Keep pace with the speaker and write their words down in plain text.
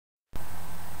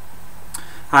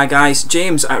Hi guys,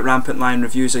 James at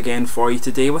RampantLionReviews again for you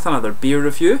today with another beer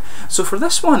review. So for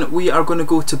this one we are going to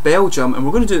go to Belgium and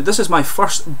we're going to do, this is my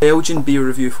first Belgian beer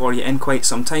review for you in quite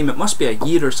some time. It must be a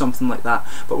year or something like that.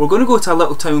 But we're going to go to a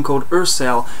little town called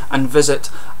Ursel and visit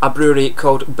a brewery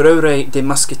called Brouwerij de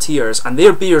Musketeers, and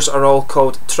their beers are all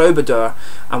called Troubadour,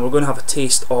 and we're going to have a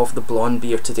taste of the Blond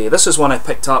beer today. This is one I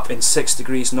picked up in 6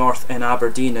 Degrees North in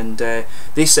Aberdeen, and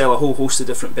they sell a whole host of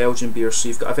different Belgian beers, so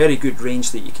you've got a very good range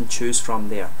that you can choose from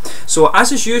there. So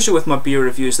as is usual with my beer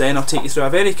reviews then, I'll take you through a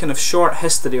very kind of short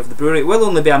history of the brewery. It will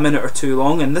only be a minute or two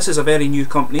long, and this is a very new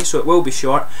company, so it will be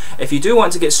short. If you do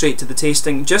want to get straight to the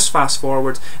tasting, just fast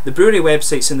forward. The brewery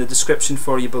website's in the description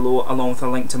for you below, along with a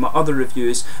link to my other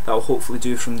reviews that I'll hopefully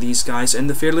do from these guys in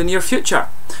the fairly near future.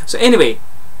 So anyway,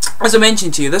 as I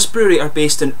mentioned to you, this brewery are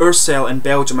based in Ursel in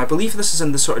Belgium. I believe this is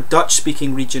in the sort of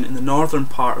Dutch-speaking region in the northern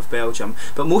part of Belgium.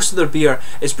 But most of their beer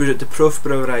is brewed at the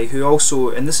Brouwerij, who also,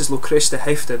 and this is Lokruiste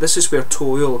Hefte, this is where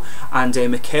Toil and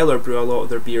Mikkeller brew a lot of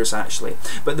their beers actually.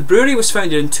 But the brewery was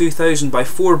founded in 2000 by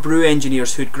 4 brew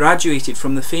engineers who had graduated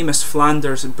from the famous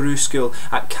Flanders brew school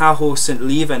at KHO St.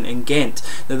 Leven in Ghent.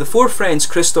 Now the 4 friends,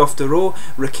 Christophe de Roo,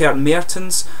 Rickert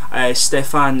Mertens,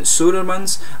 Stefan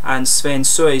Sodermans and Sven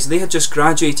Soys, they had just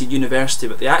graduated university,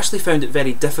 but they actually found it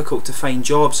very difficult to find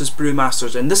jobs as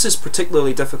brewmasters, and this is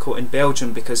particularly difficult in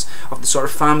Belgium because of the sort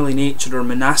of family nature or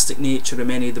monastic nature of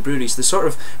many of the breweries. The sort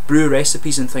of brew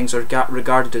recipes and things are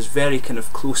regarded as very kind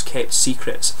of close kept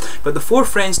secrets. But the 4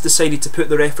 friends decided to put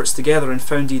their efforts together and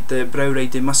founded the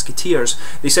Brouwerij de Musketeers.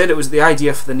 They said it was the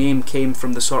idea for the name came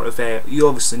from the sort of you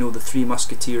obviously know the 3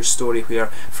 Musketeers story, where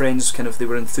friends kind of, they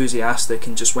were enthusiastic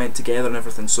and just went together and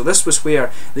everything. So this was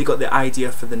where they got the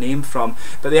idea for the name from.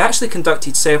 But they actually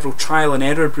conducted several trial and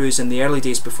error brews in the early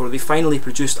days before they finally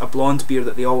produced a blonde beer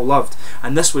that they all loved,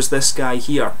 and this was this guy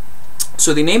here.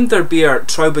 So they named their beer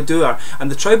Troubadour, and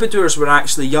the Troubadours were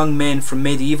actually young men from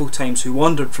medieval times who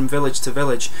wandered from village to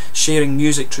village, sharing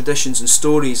music, traditions and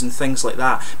stories and things like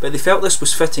that. But they felt this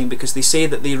was fitting because they say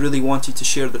that they really wanted to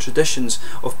share the traditions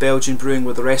of Belgian brewing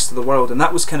with the rest of the world, and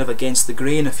that was kind of against the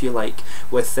grain, if you like,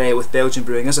 with Belgian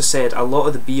brewing. As I said, a lot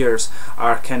of the beers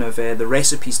are kind of, the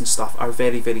recipes and stuff are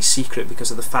very, very secret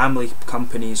because of the family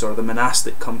companies or the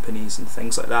monastic companies and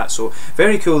things like that. So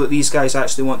very cool that these guys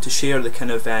actually want to share the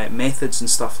kind of methods and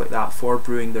stuff like that for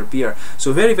brewing their beer.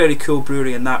 So very, very cool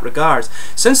brewery in that regard.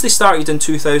 Since they started in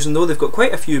 2000 though, they've got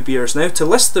quite a few beers now. To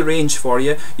list the range for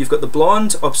you, you've got the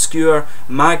Blonde, Obscure,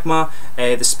 Magma,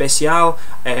 the Special,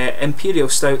 Imperial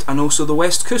Stout, and also the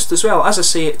West Coast as well. As I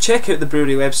say, check out the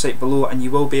brewery website below and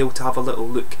you will be able to have a little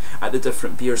look at the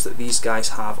different beers that these guys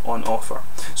have on offer.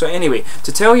 So anyway,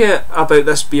 to tell you about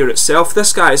this beer itself,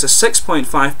 this guy is a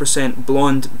 6.5%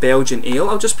 blonde Belgian ale.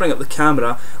 I'll just bring up the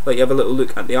camera, let you have a little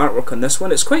look at the artwork on this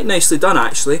one. It's quite nicely done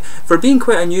actually. For being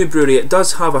quite a new brewery, it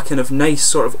does have a kind of nice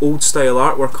sort of old style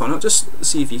artwork on it. Just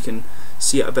see if you can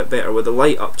see it a bit better with the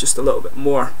light up just a little bit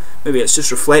more. Maybe it's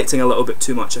just reflecting a little bit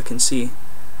too much, I can see.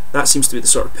 That seems to be the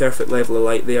sort of perfect level of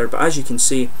light there, but as you can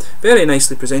see, very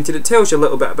nicely presented. It tells you a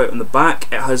little bit about on the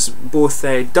back. It has both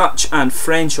Dutch and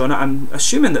French on it. I'm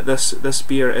assuming that this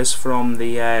beer is from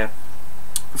the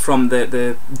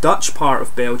Dutch part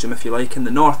of Belgium, if you like, in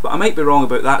the north, but I might be wrong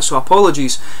about that, so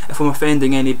apologies if I'm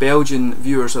offending any Belgian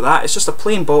viewers of that. It's just a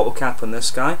plain bottle cap on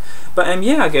this guy. But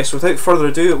yeah, I guess without further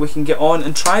ado we can get on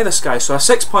and try this guy. So a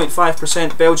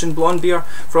 6.5% Belgian blonde beer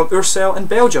from Ursel in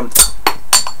Belgium.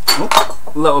 Oh,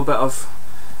 a little bit of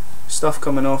stuff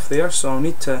coming off there, so I'll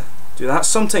need to do that.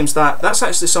 Sometimes that's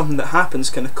actually something that happens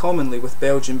kind of commonly with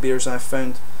Belgian beers, I've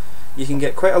found. You can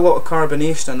get quite a lot of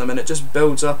carbonation in them and it just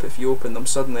builds up if you open them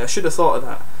suddenly. I should have thought of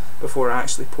that before I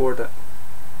actually poured it.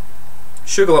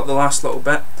 Sugar up the last little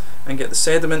bit and get the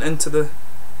sediment into the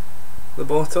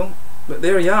bottle. But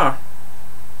there you are.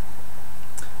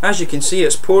 As you can see,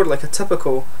 it's poured like a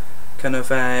typical kind of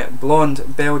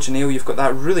blonde Belgian ale. You've got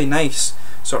that really nice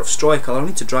sort of straw colour. I'll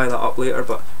need to dry that up later,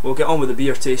 but we'll get on with the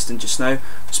beer tasting just now.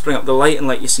 Just bring up the light and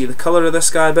let you see the colour of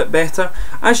this guy a bit better.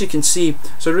 As you can see,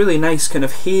 it's a really nice kind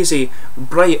of hazy,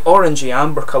 bright orangey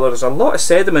amber colour. There's a lot of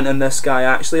sediment in this guy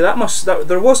actually.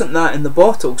 There wasn't that in the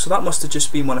bottle, so that must have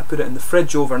just been when I put it in the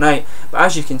fridge overnight. But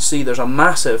as you can see, there's a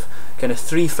massive kind of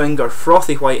 3-finger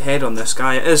frothy white head on this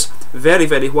guy. It is very,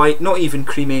 very white, not even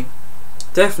creamy,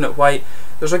 definite white.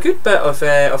 There's a good bit of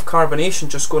carbonation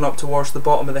just going up towards the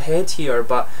bottom of the head here,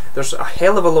 but there's a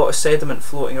hell of a lot of sediment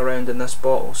floating around in this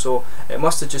bottle, so it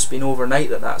must have just been overnight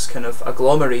that's kind of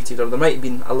agglomerated, or there might have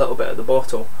been a little bit at the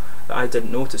bottle that I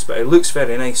didn't notice, but it looks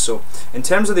very nice. So in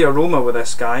terms of the aroma with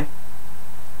this guy,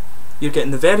 you're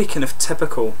getting the very kind of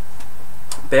typical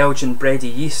Belgian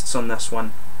bready yeasts on this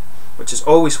one, which is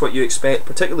always what you expect,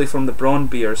 particularly from the Blond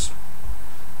beers.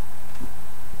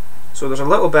 So there's a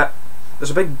little bit, there's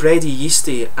a big bready,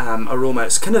 yeasty aroma.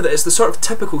 It's it's the sort of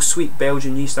typical sweet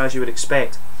Belgian yeast as you would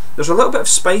expect. There's a little bit of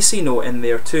spicy note in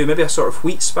there too, maybe a sort of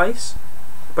wheat spice,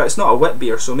 but it's not a wit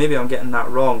beer, so maybe I'm getting that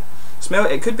wrong. Smell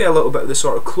it, it could be a little bit of the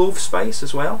sort of clove spice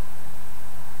as well.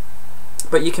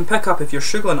 But you can pick up, if you're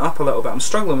sugaring it up a little bit, I'm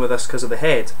struggling with this because of the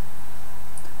head,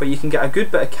 but you can get a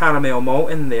good bit of caramel malt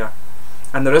in there,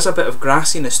 and there is a bit of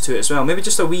grassiness to it as well, maybe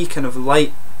just a wee kind of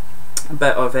light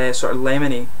bit of sort of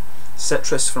lemony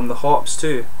citrus from the hops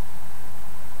too.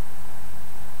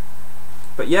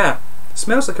 But yeah,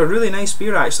 smells like a really nice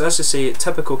beer actually, as I say,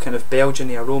 typical kind of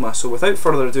Belgian-y aroma. So without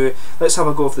further ado, let's have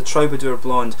a go of the Troubadour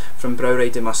Blonde from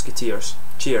Brouwerij de Musketeers.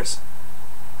 Cheers.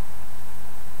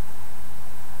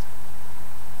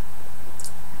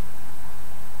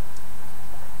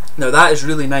 Now that is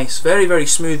really nice, very, very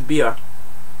smooth beer.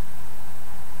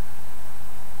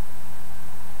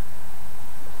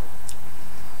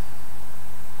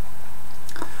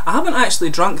 I haven't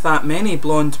actually drunk that many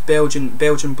Belgian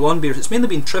blonde beers. It's mainly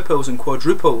been triples and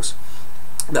quadruples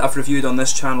that I've reviewed on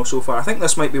this channel so far. I think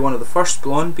this might be one of the first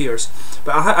blonde beers.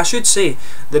 But I should say,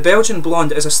 the Belgian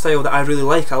blonde is a style that I really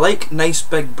like. I like nice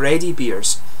big bready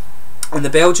beers, and the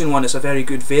Belgian one is a very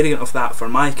good variant of that for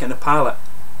my kind of palate.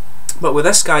 But with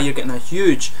this guy, you're getting a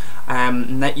huge,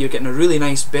 you're getting a really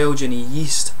nice Belgian-y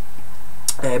yeast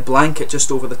blanket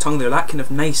just over the tongue there. That kind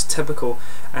of nice, typical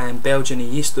Belgian-y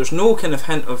yeast. There's no kind of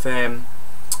hint of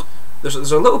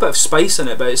there's a little bit of spice in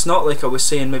it, but it's not like I was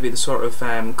saying, maybe the sort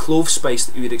of clove spice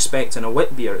that you would expect in a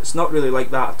wit beer. It's not really like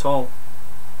that at all.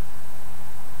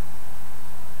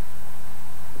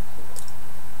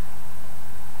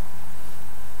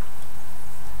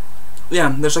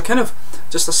 Yeah, there's a kind of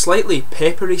just a slightly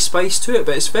peppery spice to it,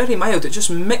 but it's very mild. It just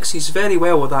mixes very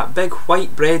well with that big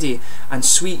white bready and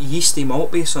sweet yeasty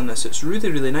malt base on this. It's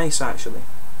really, really nice actually.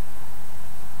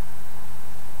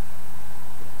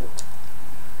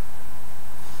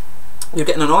 You're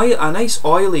getting a nice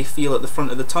oily feel at the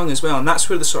front of the tongue as well, and that's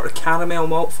where the sort of caramel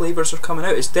malt flavours are coming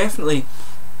out. It's definitely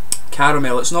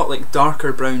caramel. It's not like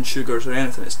darker brown sugars or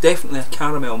anything. It's definitely a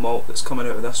caramel malt that's coming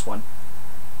out of this one.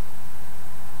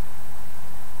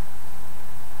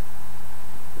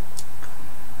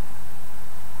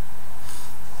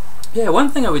 Yeah, one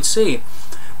thing I would say,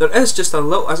 there is just a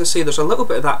little, as I say, there's a little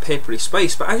bit of that peppery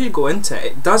spice, but as you go into it,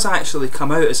 it does actually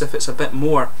come out as if it's a bit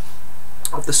more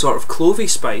of the sort of clovey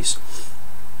spice.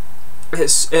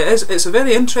 It's a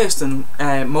very interesting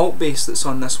malt base that's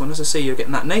on this one. As I say, you're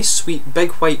getting that nice sweet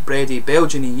big white bready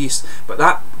Belgian-y yeast, but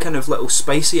that kind of little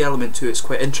spicy element to it's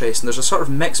quite interesting. There's a sort of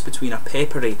mix between a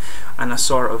peppery and a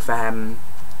sort of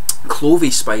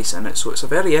clovey spice in it, so it's a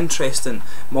very interesting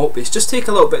malt base. Just take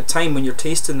a little bit of time when you're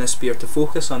tasting this beer to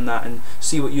focus on that and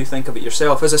see what you think of it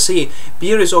yourself. As I say,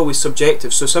 beer is always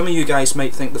subjective, so some of you guys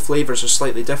might think the flavours are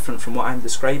slightly different from what I'm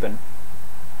describing.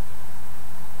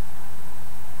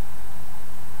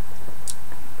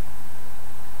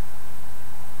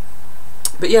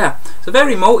 But yeah, it's a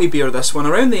very malty beer, this one.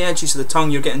 Around the edges of the tongue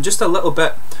you're getting just a little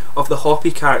bit of the hoppy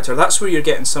character. That's where you're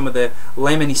getting some of the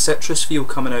lemony citrus feel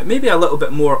coming out. Maybe a little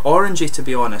bit more orangey, to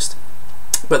be honest.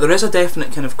 But there is a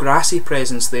definite kind of grassy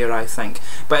presence there, I think.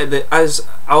 But as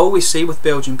I always say with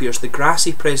Belgian beers, the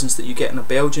grassy presence that you get in a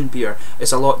Belgian beer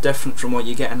is a lot different from what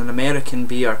you get in an American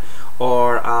beer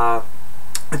or a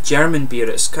German beer.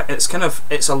 It's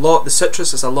a lot, the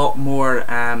citrus is a lot more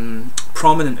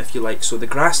prominent, if you like, so the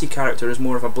grassy character is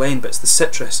more of a blend, but it's the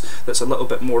citrus that's a little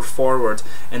bit more forward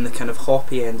in the kind of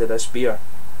hoppy end of this beer.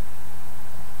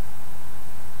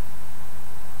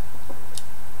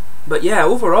 But yeah,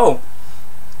 overall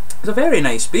it's a very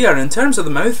nice beer. In terms of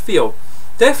the mouthfeel,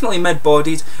 definitely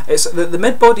mid-bodied. It's the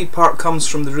mid-bodied part comes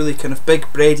from the really kind of big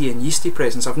bready and yeasty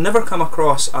presence. I've never come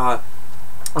across a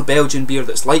Belgian beer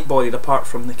that's light-bodied apart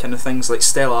from the kind of things like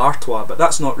Stella Artois, but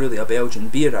that's not really a Belgian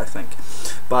beer, I think.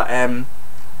 But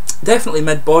definitely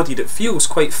mid-bodied. It feels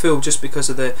quite full just because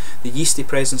of the yeasty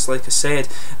presence, like I said.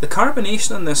 The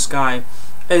carbonation on this guy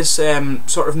is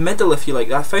sort of middle, if you like.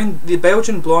 I found the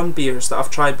Belgian blonde beers that I've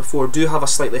tried before do have a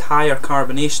slightly higher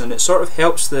carbonation, and it sort of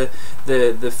helps the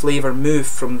flavour move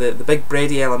from the big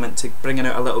bready element to bringing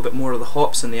out a little bit more of the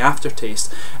hops in the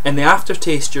aftertaste. In the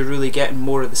aftertaste you're really getting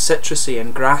more of the citrusy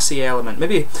and grassy element,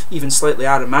 maybe even slightly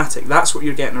aromatic. That's what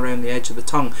you're getting around the edge of the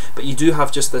tongue, but you do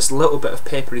have just this little bit of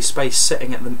peppery spice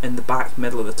sitting in the back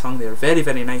middle of the tongue there. Very,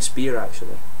 very nice beer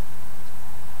actually.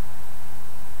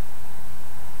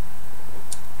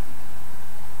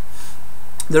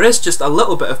 There is just a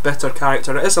little bit of bitter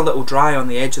character. It is a little dry on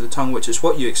the edge of the tongue, which is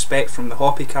what you expect from the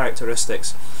hoppy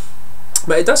characteristics.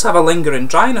 but it does have a lingering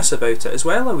dryness about it as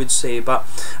well, I would say. But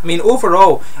I mean,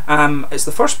 overall, it's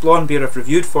the first blonde beer I've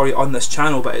reviewed for you on this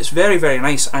channel, but it's very, very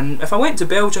nice. And if I went to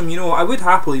Belgium, you know, I would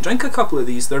happily drink a couple of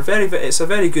these. They're it's a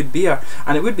very good beer,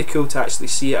 and it would be cool to actually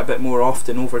see it a bit more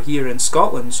often over here in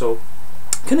Scotland. So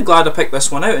kind of glad I picked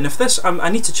this one out. And if this, I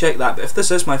need to check that, but if this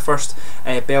is my first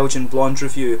Belgian blonde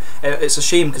review, it's a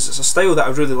shame because it's a style that I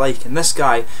really like, and this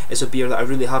guy is a beer that I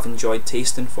really have enjoyed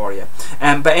tasting for you.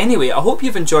 But anyway, I hope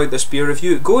you've enjoyed this beer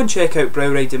review. Go and check out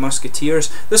Brouwerij de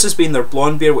Musketeers. This has been their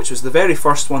blonde beer, which was the very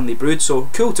first one they brewed, so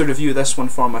cool to review this one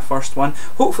for my first one.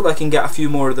 Hopefully I can get a few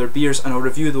more of their beers and I'll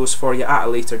review those for you at a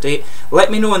later date.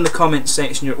 Let me know in the comments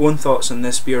section your own thoughts on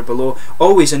this beer below.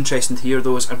 Always interesting to hear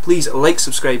those, and please like,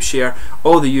 subscribe, share,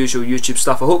 all the usual YouTube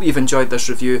stuff. I hope you've enjoyed this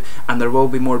review, and there will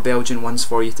be more Belgian ones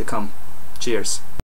for you to come. Cheers.